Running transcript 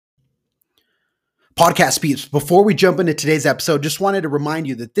Podcast peeps, before we jump into today's episode, just wanted to remind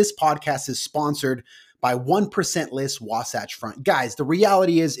you that this podcast is sponsored by 1% List Wasatch Front. Guys, the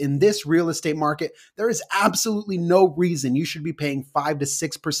reality is in this real estate market, there is absolutely no reason you should be paying 5 to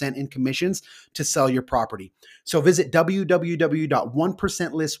 6% in commissions to sell your property. So visit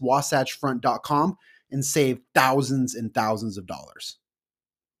www.1%listwasatchfront.com and save thousands and thousands of dollars.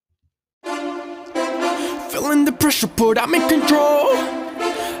 Feeling the pressure, put I'm in control.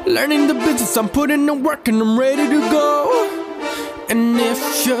 Learning the business, I'm putting in work and I'm ready to go. And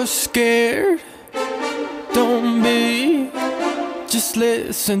if you're scared, don't be. Just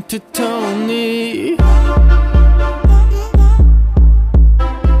listen to Tony.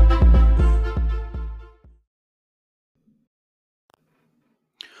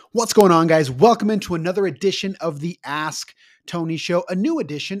 What's going on, guys? Welcome into another edition of the Ask Tony Show. A new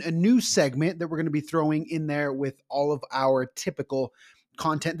edition, a new segment that we're going to be throwing in there with all of our typical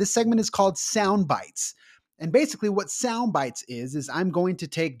content. This segment is called Sound Bites. And basically what Sound Bites is I'm going to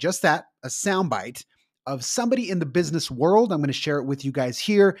take just that, a sound bite of somebody in the business world. I'm going to share it with you guys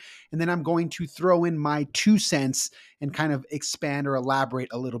here. And then I'm going to throw in my 2 cents and kind of expand or elaborate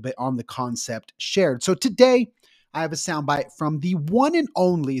a little bit on the concept shared. So today I have a soundbite from the one and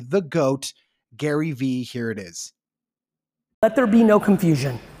only, the GOAT, Gary Vee. Here it is. Let there be no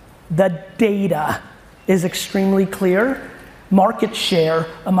confusion. The data is extremely clear. Market share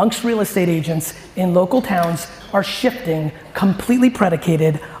amongst real estate agents in local towns are shifting, completely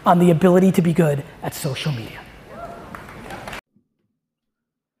predicated on the ability to be good at social media.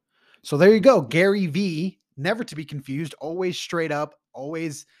 So there you go. Gary Vee, never to be confused, always straight up,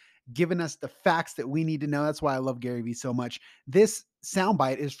 always giving us the facts that we need to know. That's why I love Gary Vee so much. This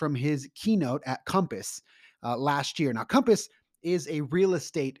soundbite is from his keynote at Compass last year. Now, Compass is a real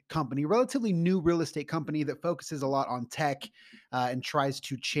estate company, relatively new real estate company that focuses a lot on tech and tries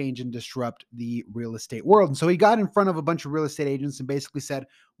to change and disrupt the real estate world. And so he got in front of a bunch of real estate agents and basically said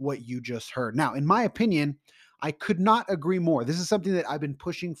what you just heard. Now, in my opinion, I could not agree more. This is something that I've been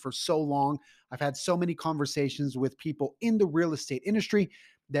pushing for so long. I've had so many conversations with people in the real estate industry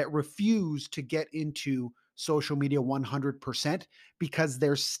that refuse to get into social media 100% because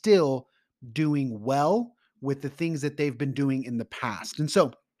they're still doing well with the things that they've been doing in the past. And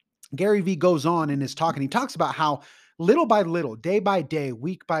so Gary Vee goes on in his talk and he talks about how little by little, day by day,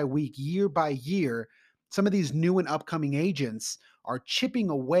 week by week, year by year, some of these new and upcoming agents are chipping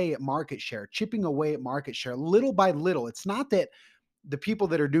away at market share, little by little. It's not that the people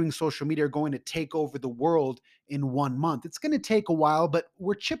that are doing social media are going to take over the world in 1 month. It's going to take a while, but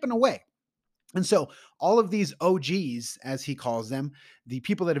we're chipping away. And so all of these OGs, as he calls them, the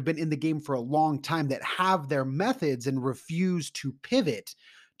people that have been in the game for a long time that have their methods and refuse to pivot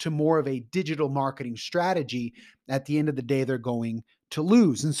to more of a digital marketing strategy, at the end of the day, they're going to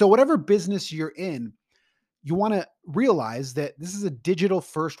lose. And so whatever business you're in, you want to realize that this is a digital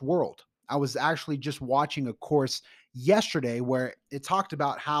first world. I was actually just watching a course yesterday where it talked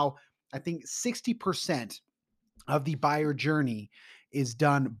about how I think 60% of the buyer journey is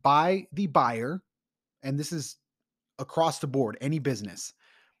done by the buyer, and this is across the board, any business,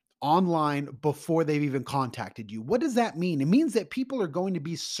 online before they've even contacted you. What does that mean? It means that people are going to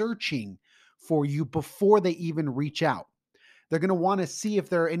be searching for you before they even reach out. They're going to want to see if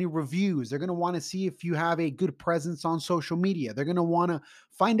there are any reviews. They're going to want to see if you have a good presence on social media. They're going to want to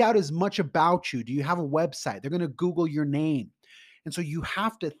find out as much about you. Do you have a website? They're going to Google your name. And so you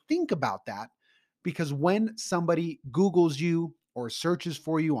have to think about that, because when somebody Googles you or searches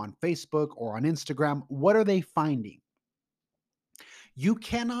for you on Facebook or on Instagram, what are they finding? You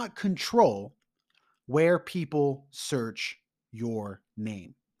cannot control where people search your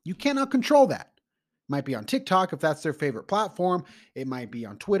name. You cannot control that. It might be on TikTok if that's their favorite platform. It might be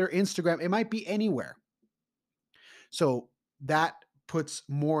on Twitter, Instagram. It might be anywhere. So that puts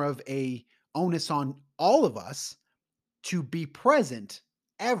more of a onus on all of us to be present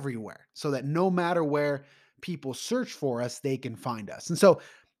everywhere so that no matter where people search for us, they can find us. And so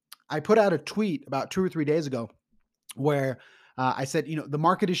I put out a tweet about 2 or 3 days ago where I said, the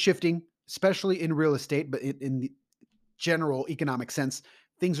market is shifting, especially in real estate, but in the general economic sense,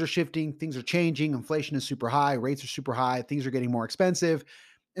 things are shifting, things are changing. Inflation is super high, rates are super high, things are getting more expensive.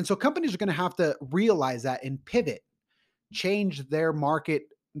 And so companies are going to have to realize that and pivot, change their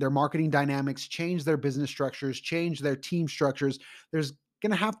marketing dynamics, change their business structures, change their team structures. There's going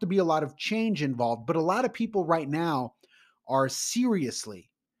to have to be a lot of change involved, but a lot of people right now are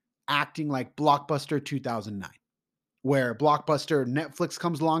seriously acting like Blockbuster 2009, where Blockbuster, Netflix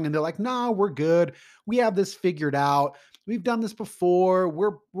comes along and they're like, "No, we're good. We have this figured out. We've done this before.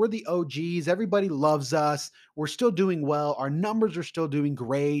 We're the OGs. Everybody loves us. We're still doing well. Our numbers are still doing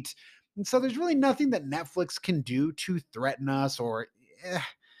great. And so there's really nothing that Netflix can do to threaten us or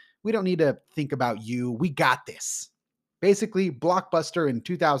we don't need to think about you. We got this. Basically, Blockbuster in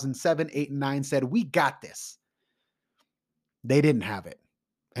 2007, 8, and 9 said, we got this. They didn't have it.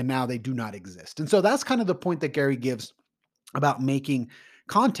 And now they do not exist. And so that's kind of the point that Gary gives about making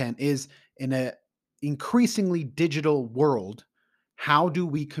content is in an increasingly digital world, how do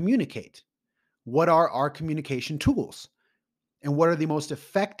we communicate? What are our communication tools? And what are the most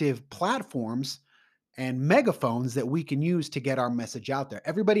effective platforms and megaphones that we can use to get our message out there?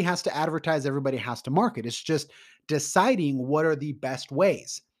 Everybody has to advertise. Everybody has to market. It's just deciding what are the best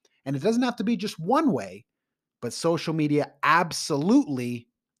ways. And it doesn't have to be just one way, but social media absolutely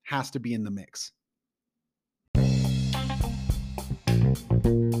has to be in the mix.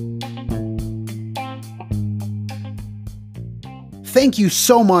 Thank you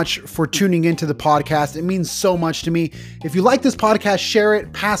so much for tuning into the podcast. It means so much to me. If you like this podcast, share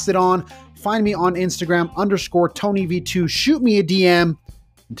it, pass it on. Find me on Instagram _TonyV2. Shoot me a DM.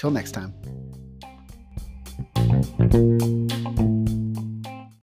 Until next time.